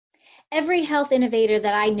Every health innovator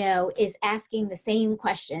that I know is asking the same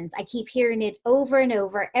questions. I keep hearing it over and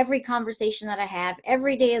over, every conversation that I have,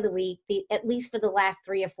 every day of the week, at least for the last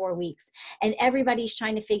 3 or 4 weeks. And everybody's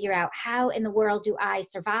trying to figure out, how in the world do I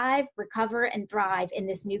survive, recover, and thrive in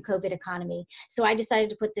this new COVID economy? So I decided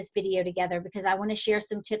to put this video together because I want to share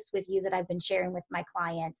some tips with you that I've been sharing with my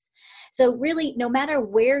clients. So really, no matter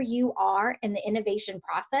where you are in the innovation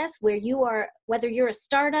process, where you are, whether you're a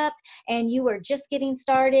startup and you are just getting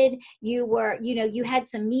started, you had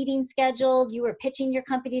some meetings scheduled, you were pitching your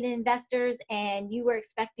company to investors, and you were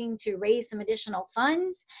expecting to raise some additional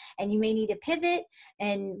funds, and you may need to pivot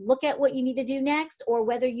and look at what you need to do next, or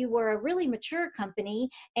whether you were a really mature company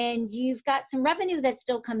and you've got some revenue that's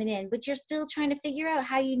still coming in, but you're still trying to figure out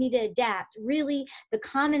how you need to adapt. Really, the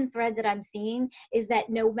common thread that I'm seeing is that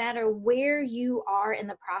no matter where you are in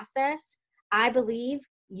the process, I believe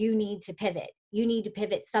you need to pivot. You need to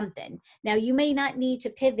pivot something. Now, you may not need to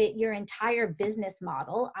pivot your entire business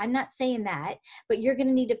model. I'm not saying that, but you're going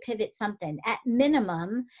to need to pivot something. At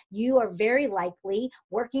minimum, you are very likely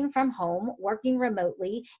working from home, working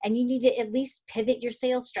remotely, and you need to at least pivot your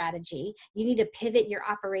sales strategy. You need to pivot your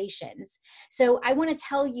operations. So I want to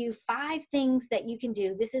tell you 5 things that you can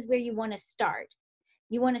do. This is where you want to start.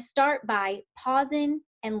 You want to start by pausing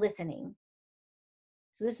and listening.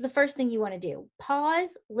 So this is the first thing you want to do.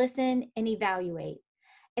 Pause, listen, and evaluate.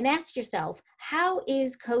 And ask yourself, how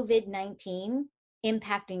is COVID-19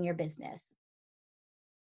 impacting your business?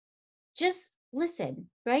 Just listen,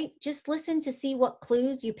 right? Just listen to see what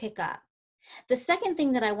clues you pick up. The second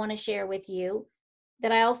thing that I want to share with you,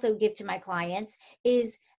 that I also give to my clients,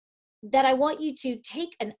 is that I want you to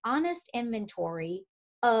take an honest inventory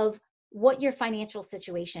of what your financial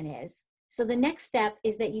situation is. So the next step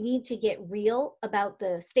is that you need to get real about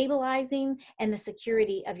the stabilizing and the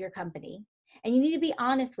security of your company. And you need to be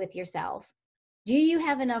honest with yourself. Do you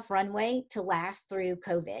have enough runway to last through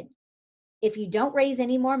COVID? If you don't raise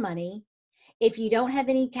any more money, if you don't have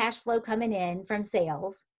any cash flow coming in from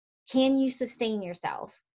sales, can you sustain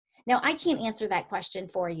yourself? Now, I can't answer that question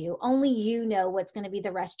for you. Only you know what's going to be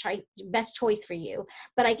the best choice for you.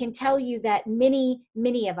 But I can tell you that many,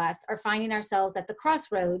 many of us are finding ourselves at the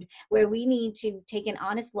crossroad where we need to take an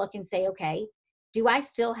honest look and say, okay, do I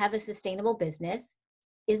still have a sustainable business?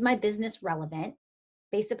 Is my business relevant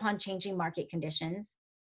based upon changing market conditions?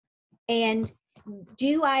 And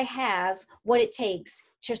do I have what it takes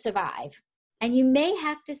to survive? And you may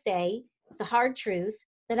have to say the hard truth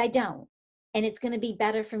that I don't. And it's going to be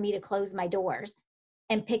better for me to close my doors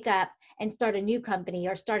and pick up and start a new company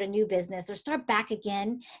or start a new business or start back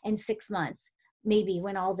again in 6 months, maybe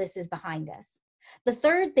when all this is behind us. The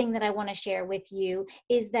third thing that I want to share with you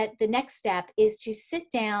is that the next step is to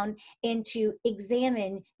sit down and to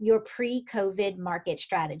examine your pre-COVID market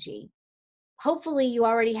strategy. Hopefully you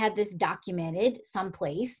already had this documented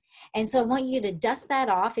someplace. And so I want you to dust that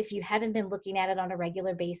off if you haven't been looking at it on a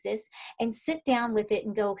regular basis, and sit down with it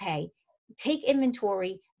and go, okay, take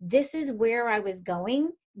inventory. This is where I was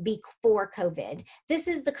going before COVID. This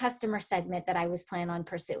is the customer segment that I was planning on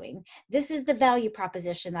pursuing. This is the value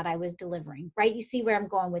proposition that I was delivering, right? You see where I'm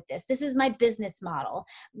going with this. This is my business model.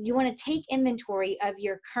 You want to take inventory of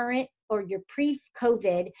your current or your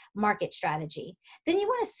pre-COVID market strategy. Then you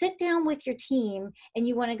want to sit down with your team and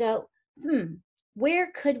you want to go,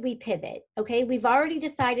 where could we pivot? Okay, we've already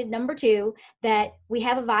decided, number 2, that we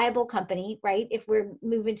have a viable company, right? If we're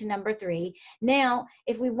moving to number 3. Now,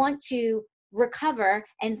 if we want to recover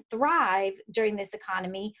and thrive during this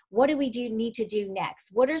economy, what do we need to do next?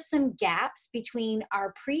 What are some gaps between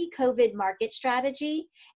our pre-COVID market strategy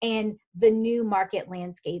and the new market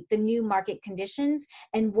landscape, the new market conditions,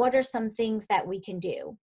 and what are some things that we can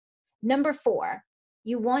do? Number 4,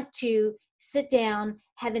 you want to sit down,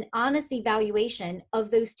 have an honest evaluation of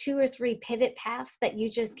those 2 or 3 pivot paths that you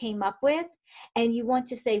just came up with. And you want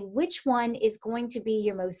to say which one is going to be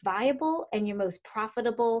your most viable and your most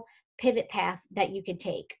profitable pivot path that you could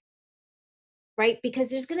take, right? Because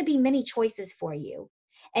there's going to be many choices for you.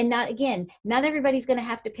 And not everybody's going to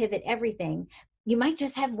have to pivot everything. You might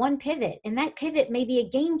just have one pivot, and that pivot may be a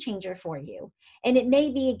game changer for you. And it may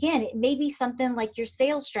be something like your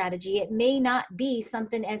sales strategy. It may not be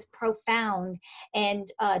something as profound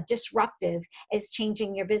and disruptive as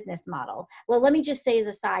changing your business model. Well, let me just say as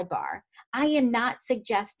a sidebar, I am not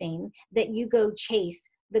suggesting that you go chase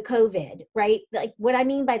the COVID, right? Like, what I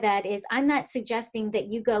mean by that is I'm not suggesting that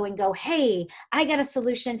you go and go, hey, I got a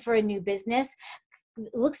solution for a new business. it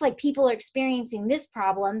looks like people are experiencing this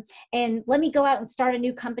problem, and let me go out and start a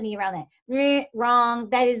new company around that. Wrong.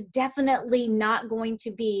 That is definitely not going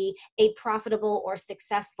to be a profitable or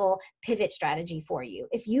successful pivot strategy for you.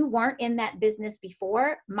 If you weren't in that business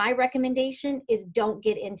before, my recommendation is don't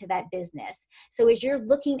get into that business. So as you're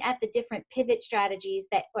looking at the different pivot strategies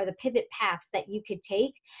that, or the pivot paths that you could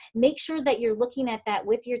take, make sure that you're looking at that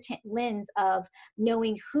with your lens of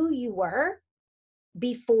knowing who you were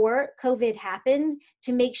before COVID happened,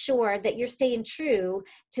 to make sure that you're staying true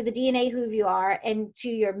to the DNA who you are and to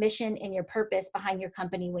your mission and your purpose behind your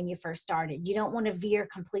company when you first started. You don't want to veer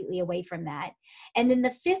completely away from that. And then the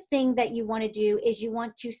fifth thing that you want to do is you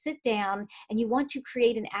want to sit down and you want to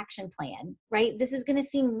create an action plan, right? This is going to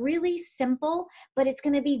seem really simple, but it's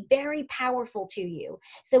going to be very powerful to you.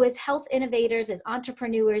 So as health innovators, as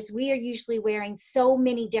entrepreneurs, we are usually wearing so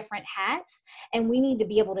many different hats, and we need to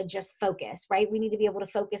be able to just focus, right? We need to be able to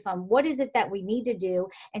focus on what is it that we need to do,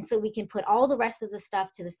 and so we can put all the rest of the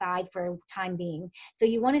stuff to the side for time being. So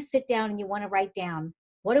you want to sit down and you want to write down,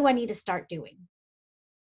 what do I need to start doing?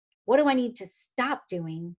 What do I need to stop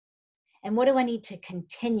doing? And what do I need to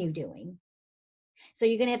continue doing? So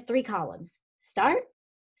you're going to have 3 columns: start,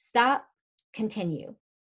 stop, continue.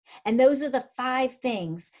 And those are the 5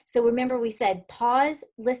 things. So remember, we said pause,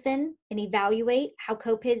 listen, and evaluate how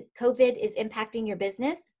COVID is impacting your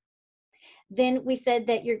business. Then we said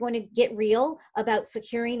that you're going to get real about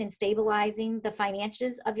securing and stabilizing the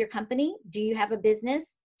finances of your company. Do you have a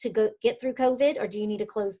business to get through COVID, or do you need to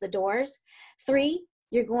close the doors? 3,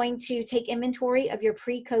 you're going to take inventory of your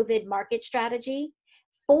pre-COVID market strategy.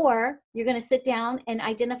 4, you're going to sit down and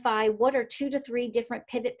identify what are 2 to 3 different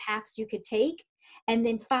pivot paths you could take. And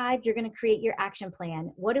then 5, you're going to create your action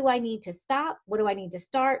plan. What do I need to stop? What do I need to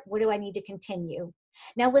start? What do I need to continue?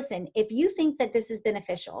 Now, listen, if you think that this is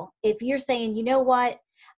beneficial, if you're saying, you know what,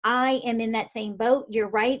 I am in that same boat, you're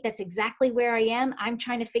right, that's exactly where I am. I'm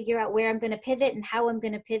trying to figure out where I'm going to pivot and how I'm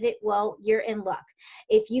going to pivot. Well, you're in luck.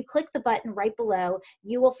 If you click the button right below,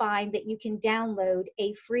 you will find that you can download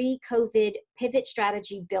a free COVID pivot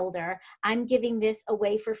strategy builder. I'm giving this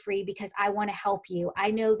away for free because I want to help you.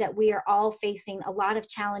 I know that we are all facing a lot of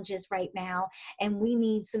challenges right now, and we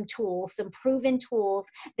need some tools, some proven tools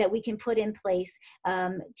that we can put in place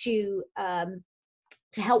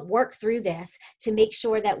to help work through this, to make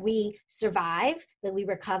sure that we survive, that we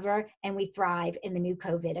recover, and we thrive in the new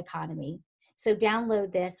COVID economy. So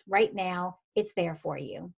download this right now. It's there for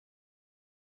you.